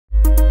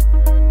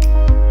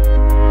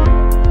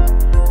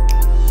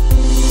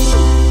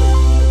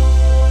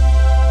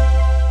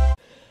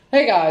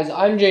Hey guys,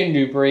 I'm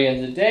Dupree,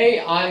 and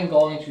today I'm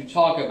going to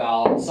talk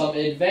about some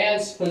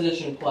advanced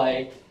position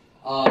play,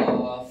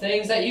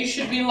 things that you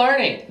should be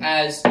learning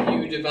as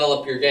you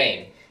develop your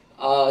game.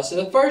 So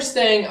the first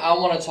thing I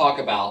want to talk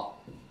about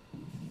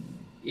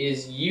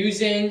is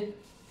using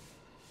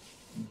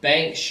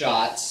bank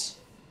shots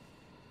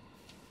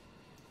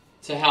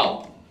to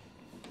help.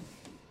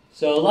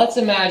 So let's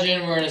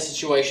imagine we're in a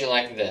situation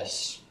like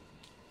this.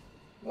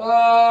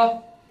 Say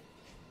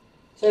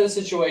the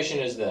situation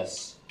is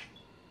this.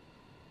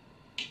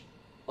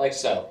 Like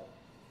so.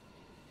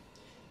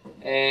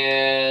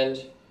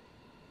 And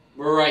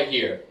we're right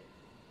here.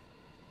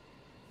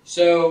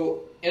 So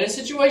in a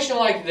situation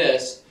like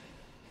this,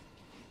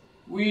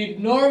 we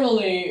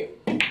normally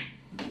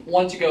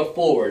want to go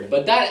forward,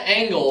 but that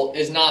angle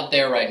is not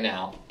there right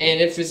now. And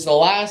if it's the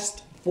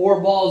last 4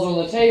 balls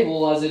on the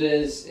table, as it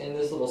is in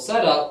this little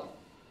setup,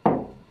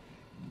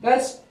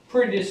 that's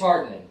pretty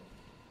disheartening.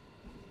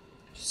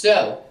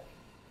 So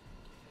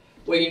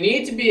what you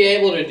need to be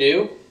able to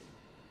do,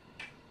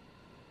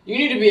 you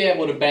need to be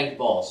able to bank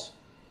balls.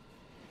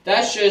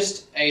 That's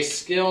just a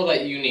skill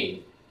that you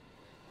need.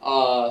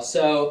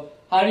 So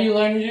how do you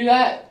learn to do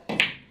that?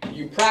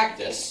 You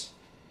practice.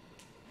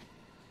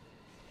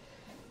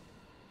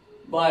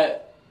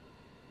 But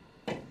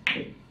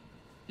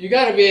you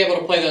got to be able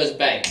to play those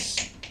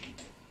banks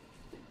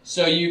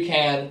so you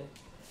can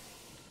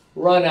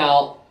run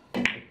out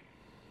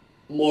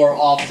more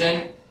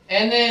often,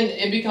 and then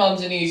it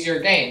becomes an easier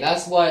game.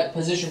 That's what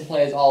position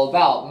play is all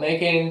about,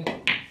 making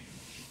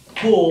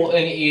pool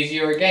an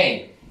easier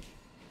game.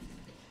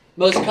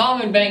 Most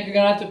common bank you're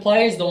going to have to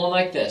play is the one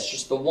like this.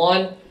 Just the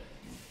one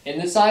in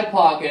the side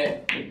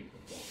pocket,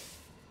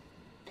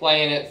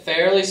 playing it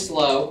fairly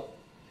slow.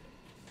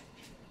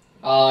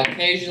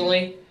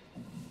 Occasionally,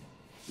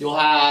 you'll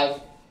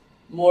have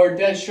more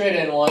dead straight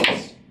in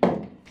ones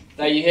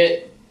that you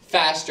hit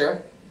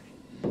faster.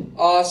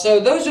 So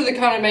those are the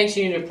kind of banks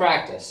you need to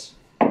practice.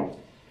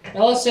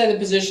 Now let's say the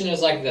position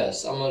is like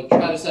this. I'm going to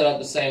try to set up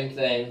the same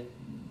thing,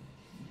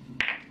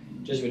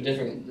 just with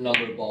different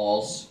numbered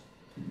balls.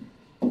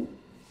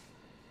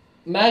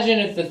 Imagine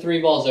if the 3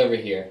 balls over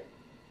here.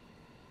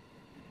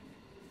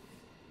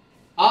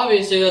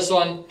 Obviously this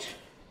one,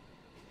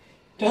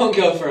 don't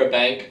go for a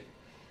bank.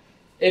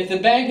 If the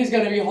bank is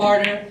going to be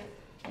harder,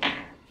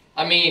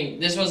 I mean,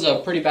 this was a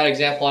pretty bad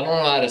example. I don't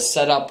know how to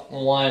set up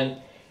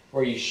one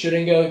where you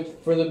shouldn't go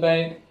for the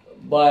bank,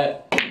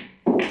 but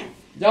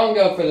don't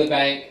go for the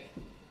bank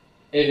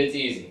if it's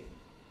easy.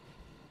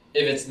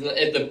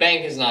 If the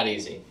bank is not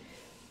easy.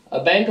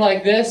 A bank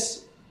like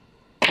this,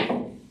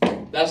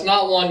 that's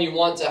not one you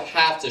want to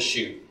have to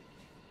shoot.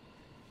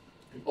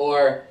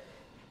 Or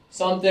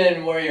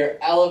something where you're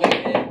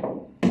elevated,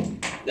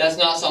 that's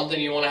not something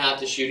you want to have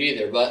to shoot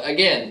either. But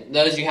again,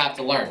 those you have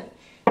to learn.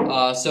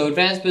 So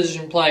advanced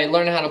position play,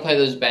 learning how to play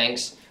those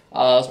banks.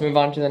 Let's move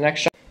on to the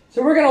next shot.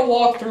 So we're going to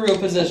walk through a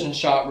position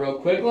shot real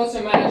quick. Let's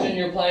imagine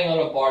you're playing on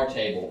a bar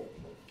table.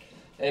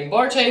 And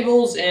bar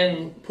tables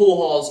in pool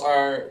halls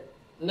are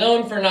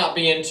known for not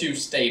being too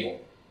stable.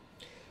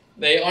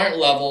 They aren't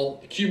level.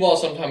 The cue ball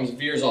sometimes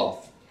veers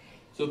off.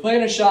 So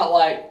playing a shot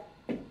like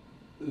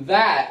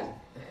that,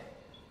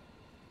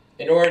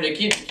 in order to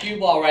keep the cue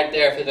ball right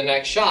there for the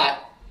next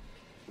shot,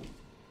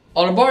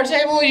 on a bar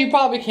table you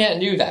probably can't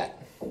do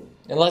that.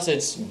 Unless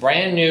it's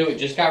brand new, it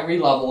just got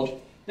re-leveled,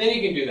 then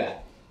you can do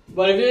that.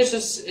 But if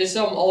it's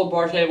some old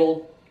bar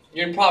table,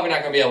 you're probably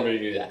not going to be able to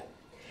do that.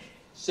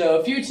 So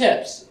a few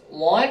tips.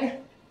 1,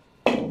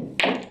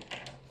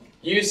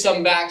 use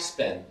some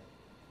backspin.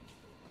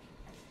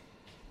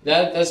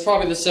 That's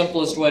probably the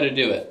simplest way to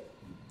do it.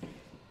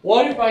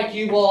 What if my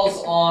cue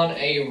ball's on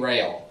a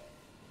rail?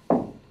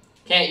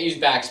 Can't use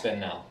backspin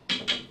now.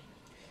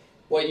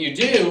 What you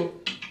do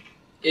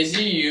is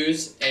you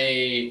use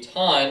a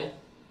ton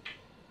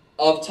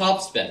of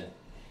topspin.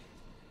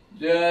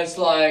 Just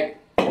like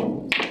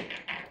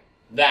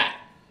that.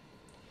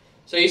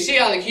 So you see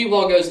how the cue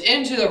ball goes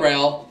into the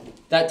rail,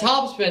 that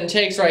topspin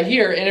takes right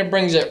here and it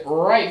brings it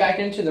right back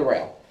into the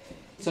rail.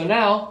 So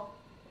now,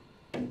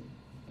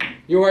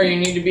 you're where you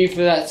need to be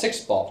for that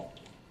 6th ball.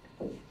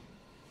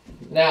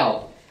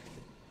 Now,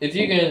 if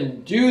you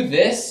can do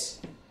this,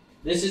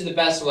 this is the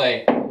best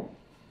way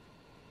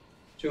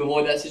to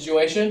avoid that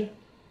situation.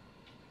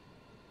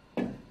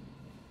 Hit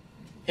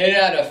it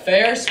at a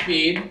fair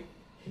speed,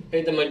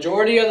 hit the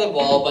majority of the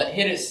ball, but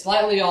hit it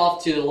slightly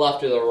off to the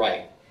left or the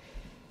right.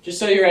 Just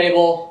so you're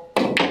able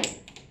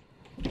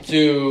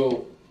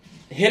to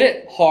hit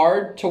it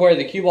hard to where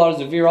the cue ball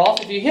doesn't veer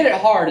off. If you hit it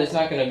hard, it's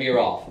not going to veer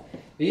off.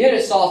 If you hit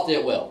it soft,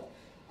 it will.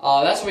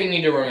 That's what you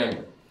need to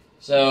remember.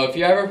 So if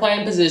you're ever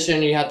playing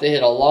position, you have to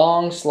hit a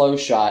long, slow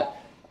shot.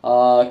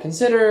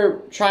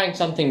 Consider trying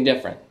something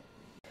different.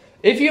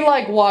 If you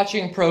like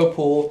watching pro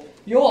pool,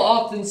 you'll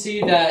often see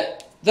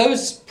that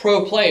those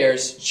pro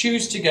players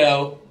choose to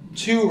go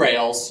 2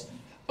 rails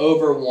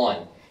over 1.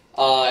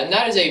 And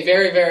that is a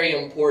very, very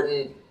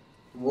important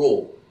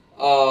rule.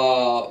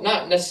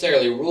 Not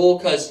necessarily a rule,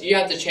 because you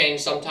have to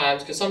change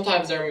sometimes, because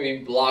sometimes there may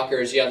be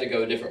blockers, you have to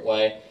go a different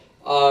way.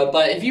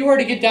 But if you were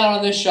to get down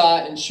on this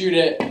shot and shoot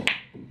it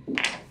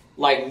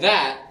like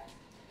that,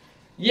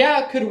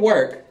 yeah, it could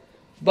work.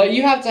 But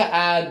you have to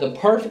add the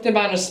perfect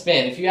amount of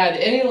spin. If you add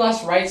any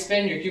less right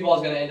spin, your cue ball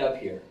is going to end up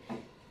here.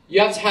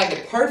 You have to have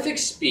the perfect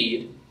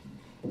speed,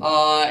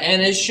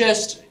 and it's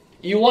just,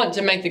 you want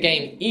to make the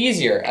game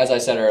easier, as I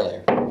said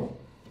earlier.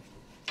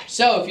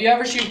 So if you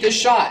ever shoot this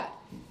shot,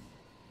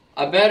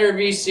 I better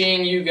be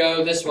seeing you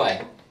go this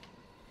way.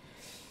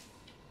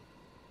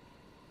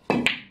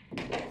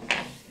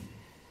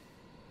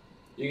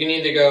 You can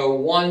either go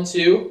 1,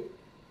 2,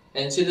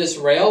 and to this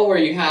rail where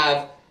you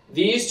have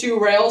these two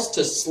rails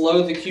to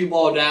slow the cue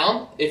ball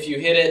down. If you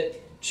hit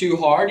it too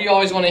hard, you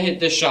always want to hit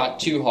this shot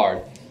too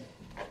hard.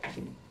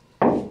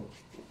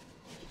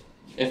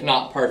 If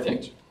not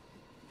perfect,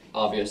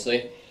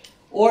 obviously.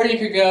 Or you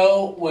could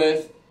go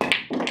with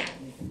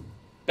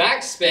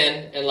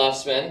backspin and left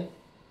spin.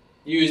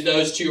 Use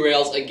those two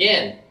rails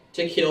again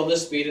to kill the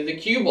speed of the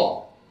cue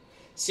ball.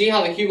 See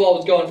how the cue ball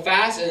was going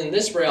fast, and then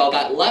this rail,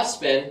 that left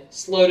spin,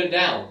 slowed it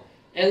down.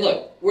 And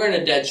look, we're in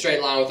a dead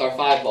straight line with our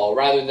 5 ball,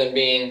 rather than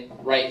being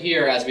right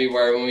here as we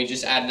were when we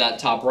just added that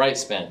top right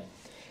spin.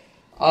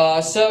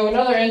 So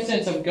another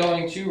instance of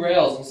going 2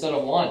 rails instead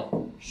of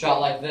 1, shot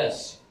like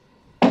this.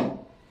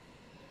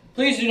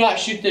 Please do not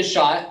shoot this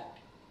shot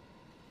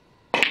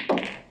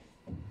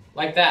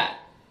like that.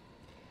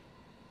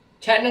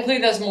 Technically,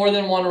 that's more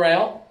than 1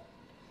 rail,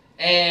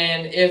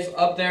 and if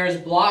up there is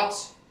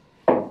blocked,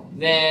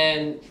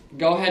 then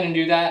go ahead and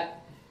do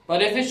that.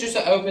 But if it's just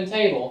an open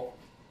table,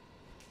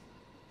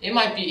 it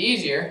might be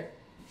easier,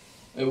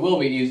 it will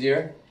be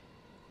easier,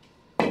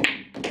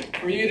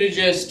 for you to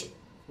just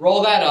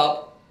roll that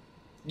up,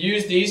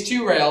 use these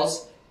 2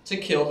 rails to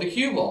kill the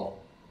cue ball.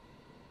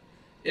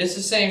 It's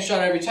the same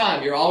shot every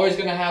time. You're always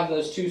going to have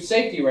those 2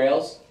 safety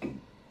rails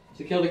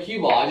to kill the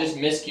cue ball. I just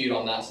miscued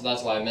on that, so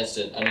that's why I missed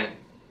it. I didn't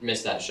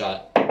miss that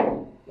shot.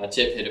 My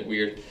tip hit it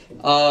weird.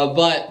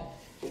 But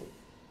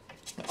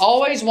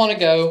always want to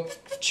go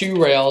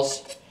 2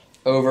 rails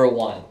over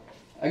 1.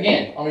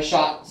 Again, on a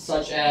shot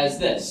such as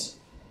this.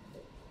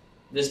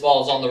 This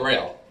ball is on the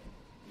rail.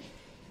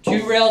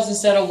 2 rails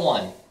instead of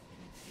 1.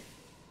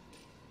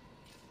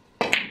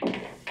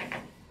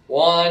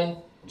 1,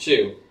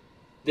 2.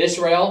 This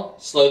rail,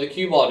 slow the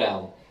cue ball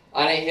down.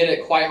 I didn't hit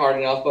it quite hard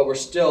enough, but we're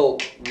still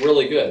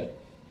really good.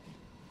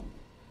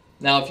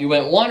 Now, if you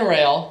went 1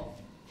 rail,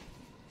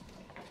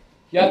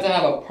 you have to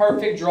have a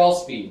perfect draw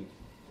speed.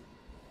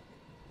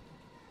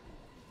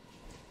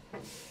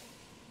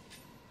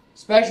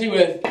 Especially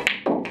with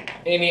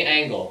any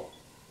angle.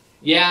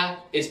 Yeah,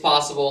 it's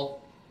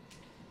possible.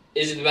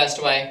 Is it the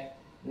best way?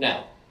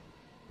 No.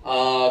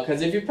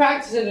 Because if you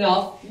practice it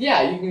enough,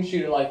 yeah, you can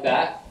shoot it like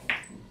that.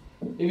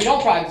 If you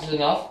don't practice it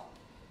enough,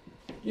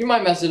 you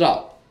might mess it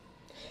up.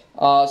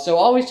 So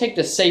always take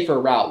the safer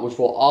route, which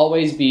will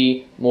always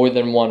be more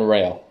than 1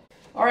 rail.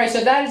 Alright,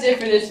 so that is it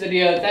for this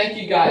video. Thank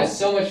you guys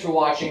so much for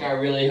watching. I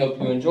really hope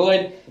you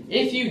enjoyed.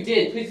 If you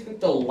did, please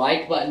click the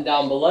like button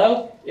down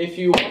below. If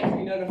you want to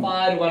be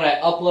notified when I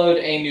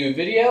upload a new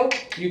video,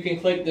 you can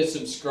click the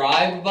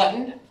subscribe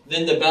button,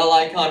 then the bell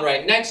icon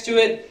right next to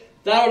it.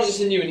 That'll just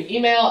send you an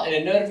email and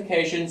a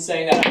notification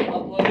saying that I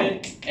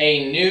uploaded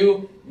a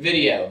new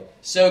video.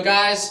 So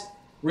guys,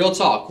 real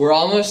talk, we're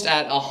almost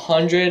at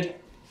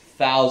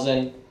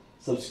 100,000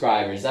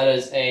 subscribers. That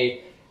is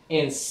a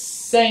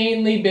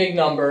insanely big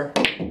number,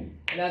 and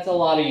that's a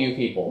lot of you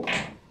people.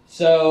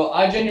 So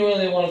I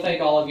genuinely want to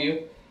thank all of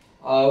you.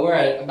 We're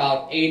at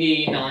about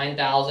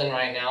 89,000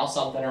 right now,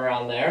 something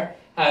around there.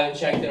 I haven't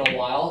checked in a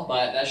while,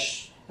 but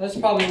that's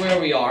probably where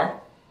we are.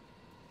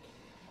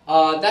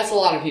 That's a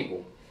lot of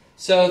people.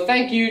 So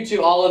thank you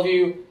to all of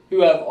you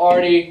who have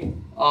already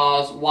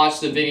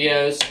watched the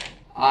videos.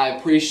 I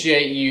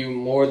appreciate you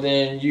more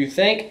than you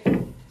think.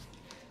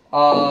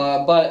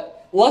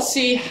 But let's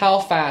see how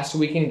fast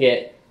we can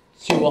get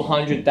to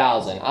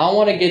 100,000. I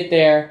want to get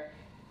there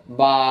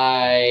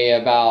by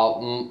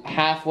about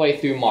halfway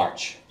through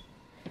March.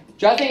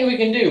 Which I think we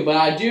can do, but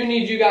I do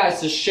need you guys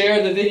to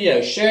share the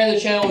video, share the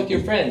channel with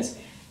your friends,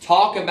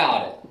 talk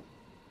about it.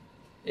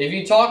 If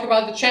you talk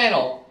about the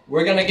channel,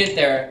 we're going to get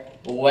there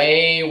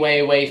way,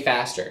 way, way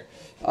faster.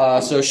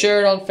 So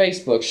share it on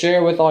Facebook, share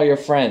it with all your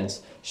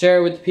friends, share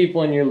it with the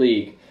people in your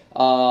league.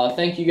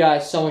 Thank you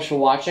guys so much for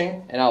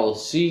watching, and I will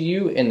see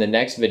you in the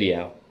next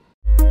video.